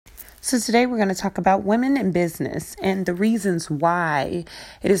So today we're going to talk about women in business and the reasons why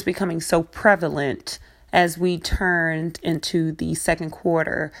it is becoming so prevalent as we turned into the second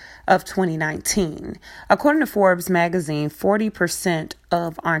quarter of 2019. According to Forbes magazine, 40%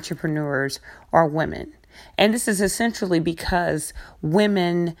 of entrepreneurs are women. And this is essentially because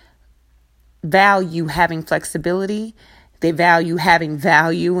women value having flexibility. They value having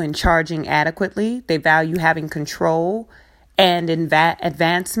value and charging adequately. They value having control and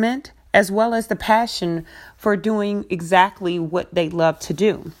advancement, as well as the passion for doing exactly what they love to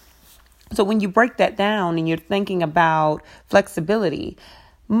do. So when you break that down and you're thinking about flexibility,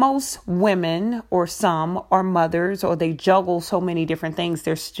 most women or some are mothers, or they juggle so many different things.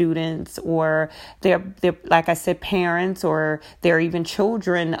 They're students, or they're like I said, parents, or they're even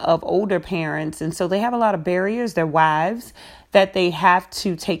children of older parents. And so they have a lot of barriers. They're wives that they have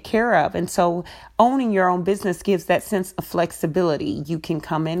to take care of. And so owning your own business gives that sense of flexibility. You can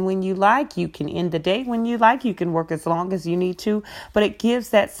come in when you like, you can end the day when you like, you can work as long as you need to, but it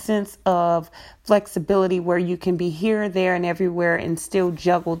gives that sense of flexibility where you can be here, there, and everywhere and still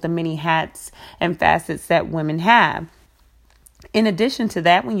juggle the many hats and facets that women have. In addition to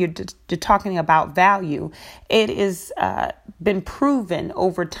that, when you're talking about value, it is been proven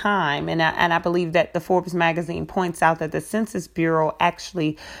over time, and I believe that the Forbes magazine points out that the Census Bureau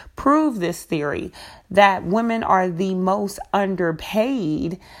actually proved this theory, that women are the most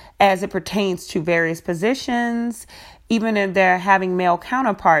underpaid as it pertains to various positions. Even if they're having male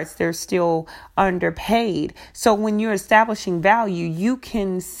counterparts, they're still underpaid. So when you're establishing value, you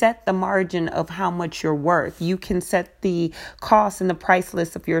can set the margin of how much you're worth. You can set the cost and the price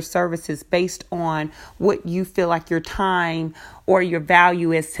list of your services based on what you feel like your time or your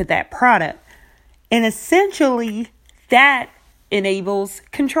value is to that product. And essentially, that enables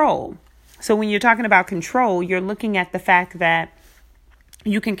control. So when you're talking about control, you're looking at the fact that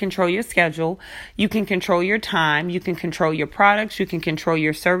you can control your schedule, you can control your time, you can control your products, you can control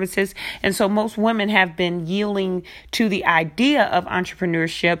your services. And so most women have been yielding to the idea of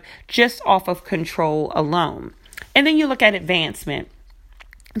entrepreneurship just off of control alone. And then you look at advancement.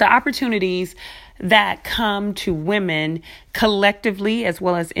 The opportunities that come to women collectively as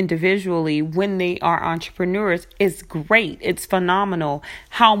well as individually when they are entrepreneurs is great. It's phenomenal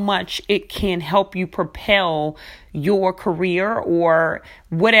how much it can help you propel your career or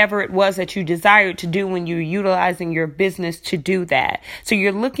whatever it was that you desired to do when you're utilizing your business to do that. So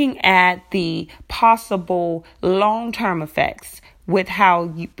you're looking at the possible long-term effects with how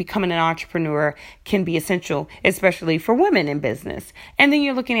becoming an entrepreneur can be essential, especially for women in business. And then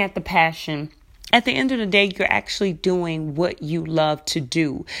you're looking at the passion. At the end of the day, you're actually doing what you love to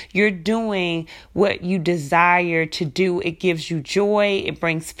do. You're doing what you desire to do. It gives you joy. It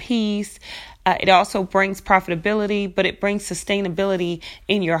brings peace. It also brings profitability, but it brings sustainability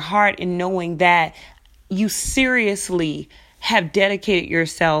in your heart in knowing that you seriously have dedicated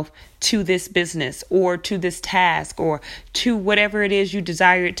yourself to this business or to this task or to whatever it is you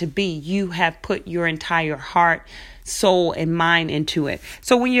desire it to be. You have put your entire heart, soul, and mind into it.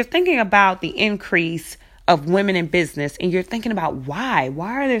 So when you're thinking about the increase of women in business and you're thinking about why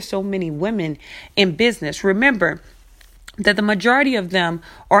are there so many women in business? Remember that the majority of them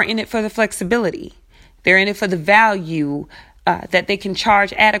are in it for the flexibility. They're in it for the value that they can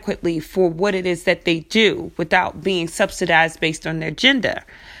charge adequately for what it is that they do without being subsidized based on their gender.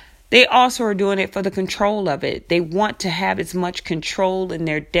 They also are doing it for the control of it. They want to have as much control in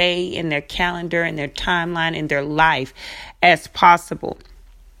their day, in their calendar, in their timeline, in their life as possible.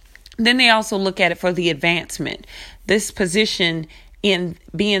 Then they also look at it for the advancement. This position in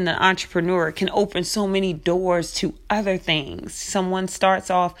being an entrepreneur can open so many doors to other things. Someone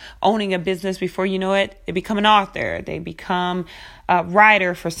starts off owning a business, before you know it, they become an author. They become a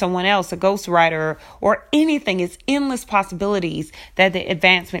writer for someone else, a ghostwriter, or anything. It's endless possibilities that the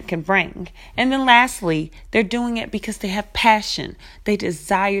advancement can bring. And then lastly, they're doing it because they have passion. They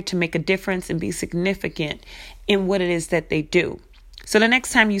desire to make a difference and be significant in what it is that they do. So the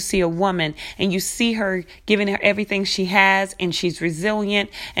next time you see a woman and you see her giving her everything she has and she's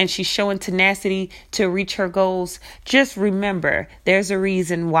resilient and she's showing tenacity to reach her goals, just remember there's a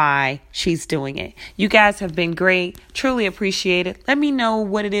reason why she's doing it. You guys have been great. Truly appreciate it. Let me know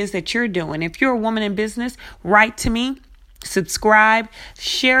what it is that you're doing. If you're a woman in business, write to me. Subscribe,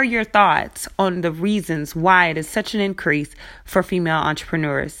 share your thoughts on the reasons why it is such an increase for female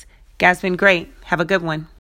entrepreneurs. Guys, been great. Have a good one.